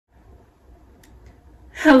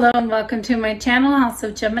Hello and welcome to my channel, House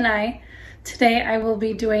of Gemini. Today I will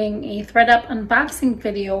be doing a ThredUP unboxing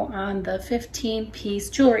video on the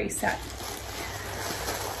 15-piece jewelry set.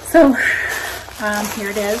 So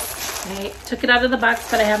here it is. I took it out of the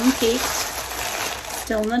box, but I haven't peeked.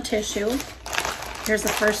 Still in the tissue. Here's the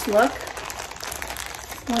first look.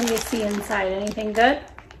 What do you see inside? Anything good?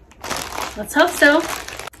 Let's hope so.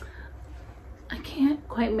 I can't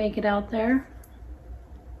quite make it out there.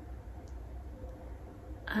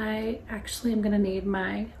 I actually am gonna need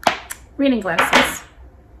my reading glasses.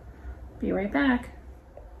 Be right back.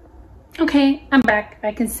 Okay, I'm back.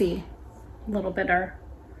 I can see a little better.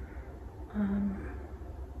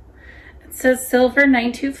 It says silver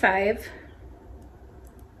 925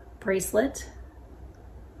 bracelet.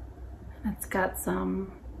 It's got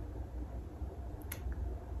some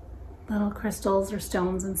little crystals or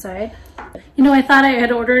stones inside. You know, I thought I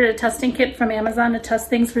had ordered a testing kit from Amazon to test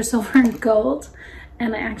things for silver and gold,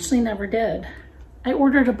 and I actually never did. I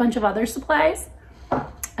ordered a bunch of other supplies.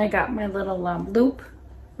 I got my little loop,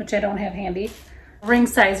 which I don't have handy, ring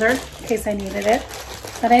sizer in case I needed it,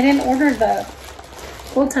 but I didn't order the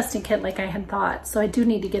gold testing kit like I had thought, so I do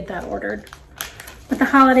need to get that ordered. With the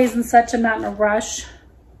holidays and such, I'm not in a rush,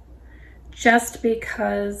 just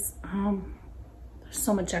because there's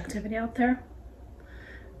so much activity out there.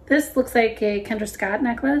 This looks like a Kendra Scott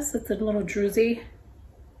necklace. It's a little druzy.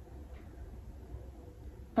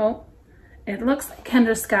 Oh, it looks like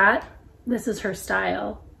Kendra Scott. This is her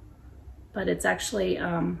style, but it's actually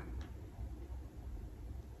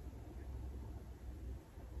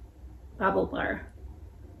bobble bar,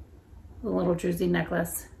 a little druzy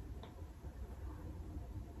necklace.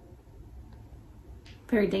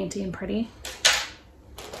 Very dainty and pretty.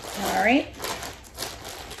 All right.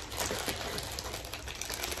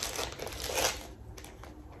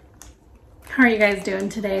 How are you guys doing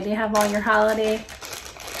today? Do you have all your holiday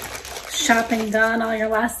shopping done, all your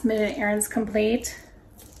last minute errands complete?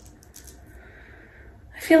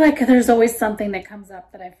 I feel like there's always something that comes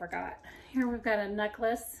up that I forgot. Here we've got a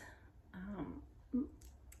necklace,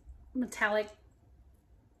 metallic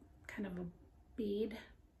kind of a bead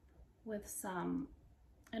with some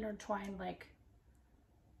intertwined like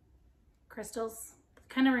crystals.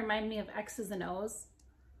 Kind of remind me of X's and O's.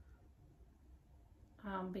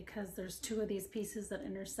 Because there's two of these pieces that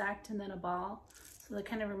intersect and then a ball. So that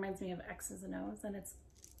kind of reminds me of X's and O's, and it's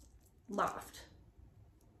loft.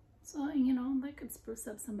 So, you know, that could spruce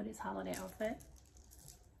up somebody's holiday outfit.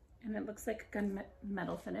 And it looks like a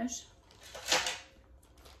gunmetal finish.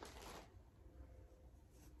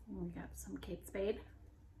 And we got some Kate Spade,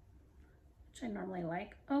 which I normally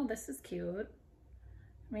like. Oh, this is cute.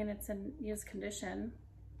 I mean, it's in used condition.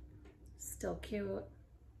 Still cute.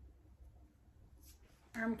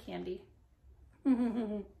 Arm candy.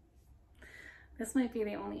 This might be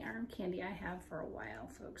the only arm candy I have for a while,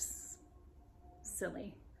 folks.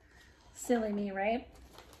 Silly. Silly me, right?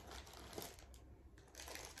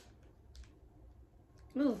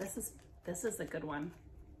 Ooh, this is a good one.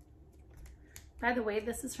 By the way,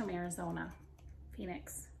 this is from Arizona,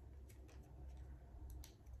 Phoenix.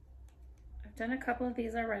 I've done a couple of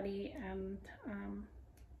these already, and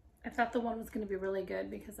I thought the one was going to be really good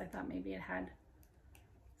because I thought maybe it had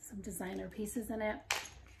some designer pieces in it.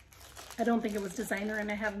 I don't think it was designer,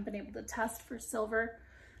 and I haven't been able to test for silver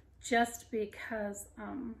just because I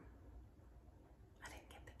didn't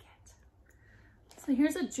get the kit. So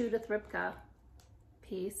here's a Judith Ripka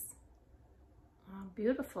piece.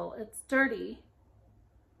 Beautiful. It's dirty,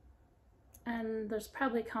 and there's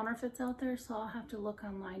probably counterfeits out there, so I'll have to look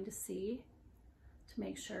online to see, to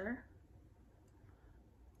make sure.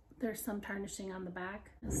 There's some tarnishing on the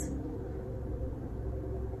back.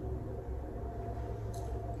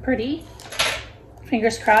 Pretty.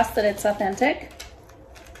 Fingers crossed that it's authentic.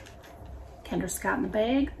 Kendra Scott in the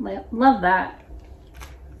bag. Love that.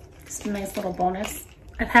 Just a nice little bonus.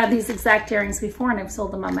 I've had these exact earrings before, and I've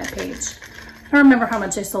sold them on my page. I don't remember how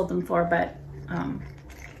much I sold them for, but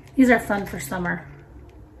these are fun for summer.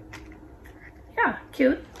 Yeah,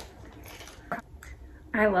 cute.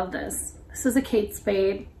 I love this. This is a Kate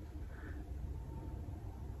Spade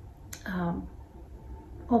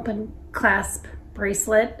open clasp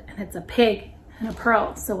bracelet, and it's a pig and a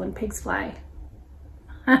pearl, so when pigs fly.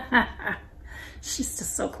 She's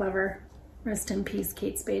just so clever. Rest in peace,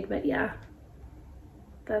 Kate Spade, but yeah,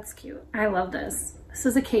 that's cute. I love this. This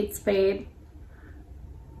is a Kate Spade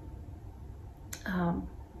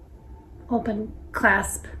open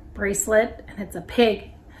clasp bracelet, and it's a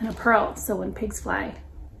pig and a pearl, so when pigs fly.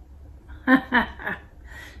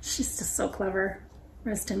 She's just so clever.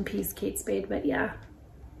 Rest in peace, Kate Spade, but yeah,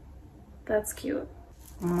 that's cute.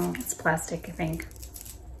 It's plastic, I think.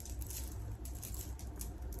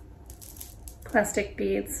 plastic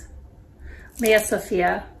beads. Leah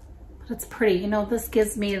Sophia, but it's pretty. You know, this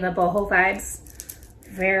gives me the boho vibes.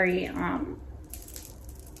 Very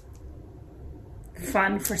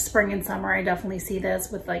fun for spring and summer. I definitely see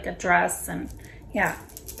this with like a dress, and yeah,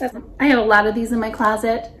 I have a lot of these in my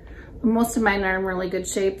closet. Most of mine are in really good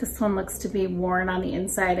shape. This one looks to be worn on the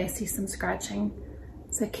inside. I see some scratching.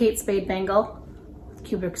 It's a Kate Spade bangle.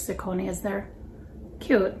 Cubic zirconia is there.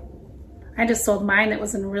 Cute. I just sold mine. It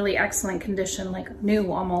was in really excellent condition, like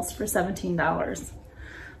new almost, for $17.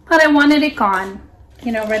 But I wanted it gone,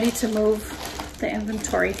 you know, ready to move the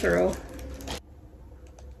inventory through.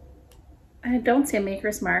 I don't see a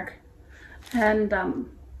maker's mark. And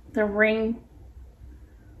the ring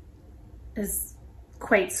is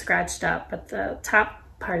quite scratched up, but the top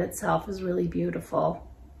part itself is really beautiful.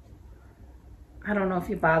 I don't know if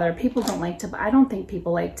you bother. People don't like to buy, I don't think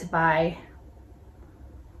people like to buy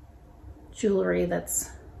jewelry that's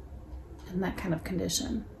in that kind of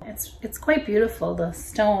condition. It's quite beautiful. The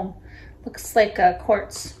stone looks like a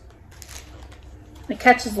quartz. It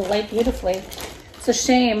catches the light beautifully. It's a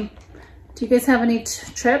shame. Do you guys have any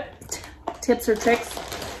tips or tricks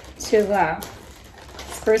to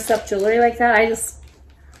spruce up jewelry like that?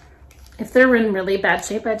 If they're in really bad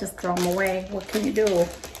shape, I just throw them away. What can you do?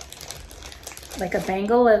 Like a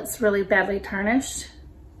bangle that's really badly tarnished?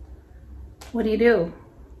 What do you do?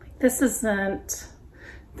 This is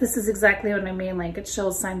exactly what I mean. Like, it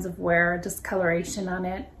shows signs of wear, discoloration on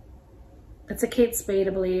it. It's a Kate Spade,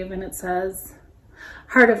 I believe, and it says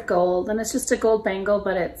Heart of Gold, and it's just a gold bangle,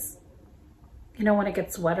 but it's, you know, when it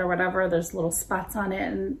gets wet or whatever, there's little spots on it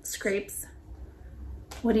and scrapes.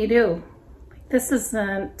 What do you do? This is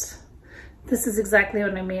exactly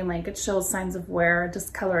what I mean. Like, it shows signs of wear,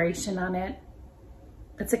 discoloration on it.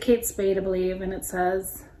 It's a Kate Spade, I believe, and it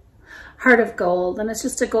says Heart of Gold, and it's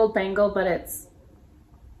just a gold bangle, but it's,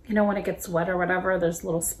 you know, when it gets wet or whatever, there's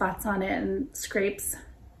little spots on it and scrapes.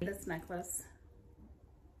 This necklace,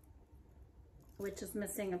 which is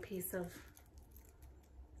missing a piece of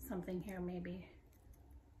something here, maybe.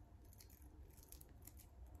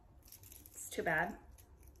 It's too bad.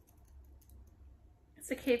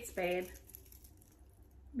 It's a Kate Spade.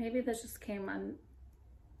 Maybe this just came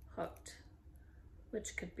unhooked,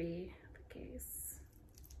 which could be the case.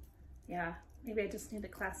 Yeah, maybe I just need to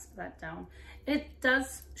clasp that down. It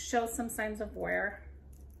does show some signs of wear,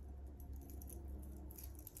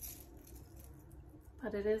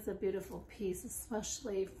 but it is a beautiful piece,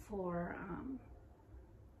 especially for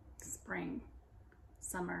spring,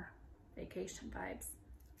 summer, vacation vibes.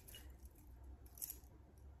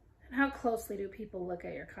 And how closely do people look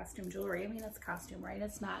at your costume jewelry? I mean, it's costume, right?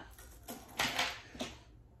 It's not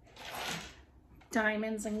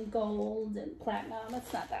diamonds and gold and platinum.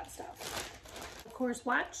 It's not that stuff. Of course,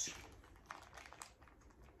 watch.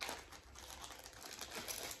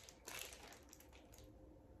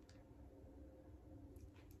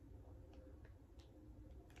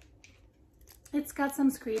 It's got some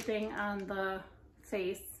scraping on the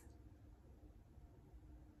face.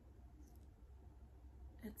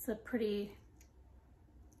 It's a pretty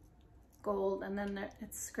gold, and then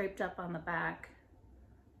it's scraped up on the back.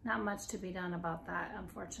 Not much to be done about that,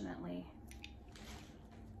 unfortunately.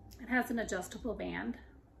 It has an adjustable band,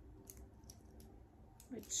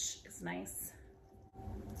 which is nice.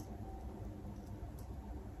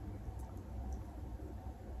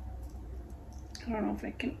 I don't know if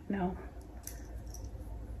I can, no.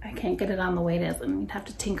 I can't get it on the way it is, and we'd have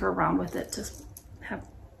to tinker around with it to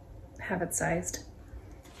have it sized.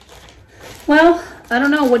 Well, I don't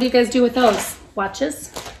know. What do you guys do with those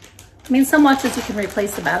watches? I mean, some watches you can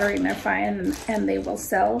replace the battery and they're fine, and they will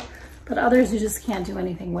sell, but others you just can't do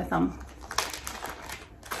anything with them.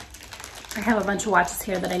 I have a bunch of watches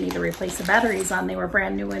here that I need to replace the batteries on. They were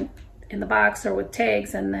brand new in the box or with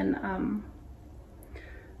tags, and then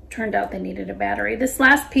turned out they needed a battery. This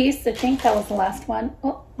last piece, I think that was the last one.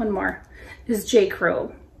 Oh, one more, is J.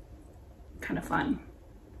 Crew. Kind of fun.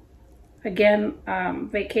 Again,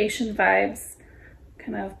 vacation vibes,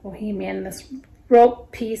 kind of bohemian. This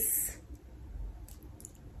rope piece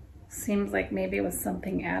seems like maybe it was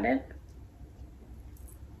something added.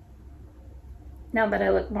 Now that I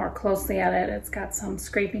look more closely at it, it's got some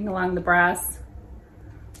scraping along the brass.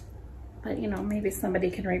 But, you know, maybe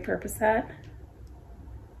somebody can repurpose that.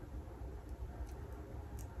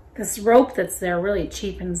 This rope that's there really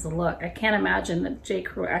cheapens the look. I can't imagine that J.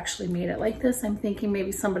 Crew actually made it like this. I'm thinking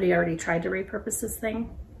maybe somebody already tried to repurpose this thing.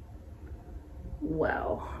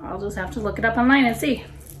 Well, I'll just have to look it up online and see.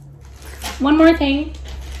 One more thing.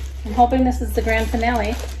 I'm hoping this is the grand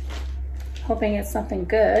finale. Hoping it's something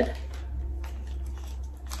good.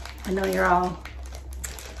 I know you're all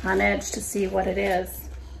on edge to see what it is.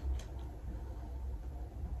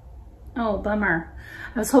 Oh, bummer.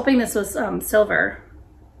 I was hoping this was silver.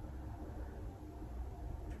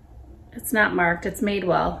 It's not marked, it's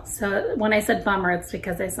Madewell. So when I said bummer, it's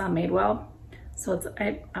because I saw Madewell. So it's,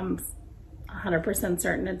 I'm 100%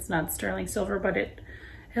 certain it's not sterling silver, but it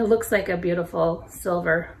looks like a beautiful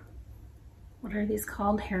silver. What are these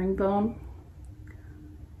called? Herringbone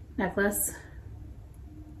necklace,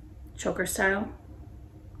 choker style.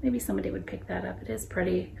 Maybe somebody would pick that up. It is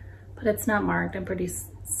pretty, but it's not marked. I'm pretty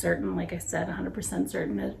certain, like I said, 100%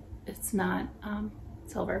 certain it's not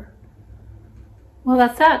silver. Well,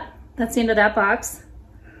 that's that. That's the end of that box.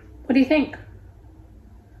 What do you think?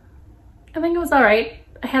 I think it was all right.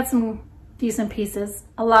 I had some decent pieces.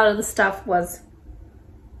 A lot of the stuff was,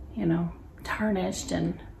 you know, tarnished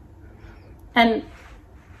and I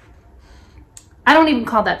don't even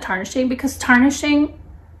call that tarnishing, because tarnishing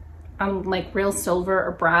on like real silver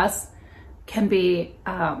or brass can be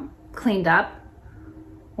cleaned up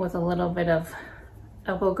with a little bit of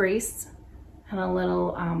elbow grease and a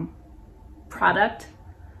little product.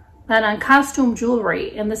 But on costume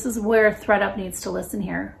jewelry, and this is where ThredUP needs to listen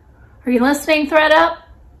here. Are you listening, ThredUP?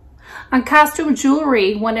 On costume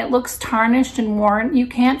jewelry, when it looks tarnished and worn, you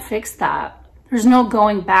can't fix that. There's no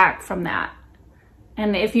going back from that.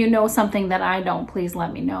 And if you know something that I don't, please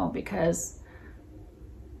let me know, because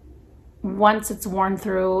once it's worn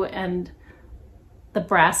through and the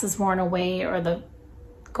brass is worn away or the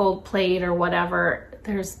gold plate or whatever,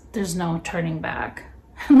 there's no turning back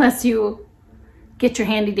unless you get your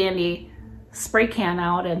handy dandy spray can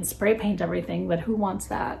out and spray paint everything. But who wants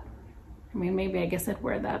that? I mean, maybe I guess I'd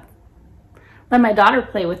wear that. Let my daughter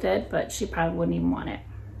play with it, but she probably wouldn't even want it.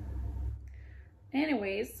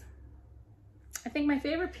 Anyways, I think my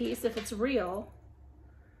favorite piece, if it's real,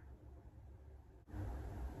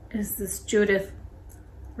 is this Judith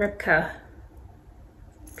Ripka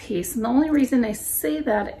piece. And the only reason I say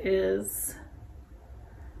that is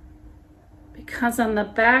because on the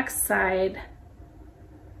back side,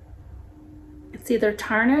 it's either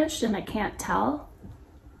tarnished and I can't tell,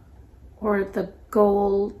 or the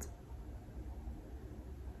gold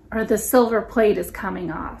or the silver plate is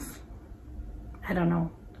coming off. I don't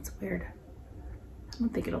know, it's weird. I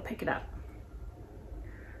don't think it'll pick it up,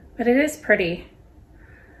 but it is pretty.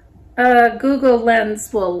 Google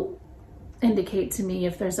Lens will indicate to me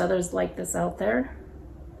if there's others like this out there.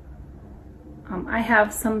 I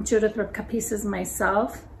have some Judith Ripka pieces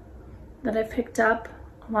myself that I picked up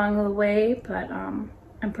along the way, but I'm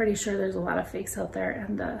pretty sure there's a lot of fakes out there,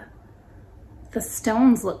 and the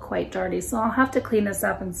stones look quite dirty, so I'll have to clean this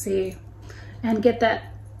up and see and get that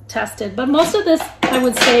tested. But most of this, I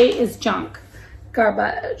would say, is junk,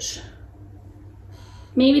 garbage.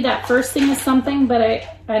 Maybe that first thing is something, but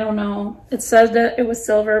I don't know. It says that it was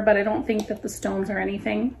silver, but I don't think that the stones are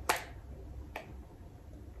anything.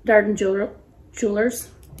 Darden Jewelers.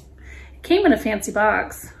 It came in a fancy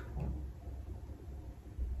box.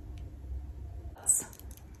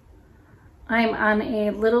 I'm on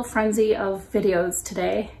a little frenzy of videos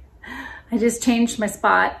today. I just changed my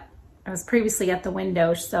spot. I was previously at the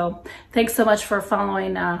window, so thanks so much for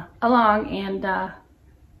following along. And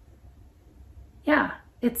yeah,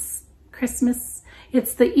 it's Christmas.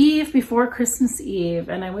 It's the eve before Christmas Eve,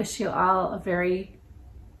 and I wish you all a very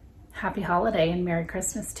happy holiday and Merry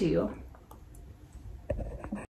Christmas to you.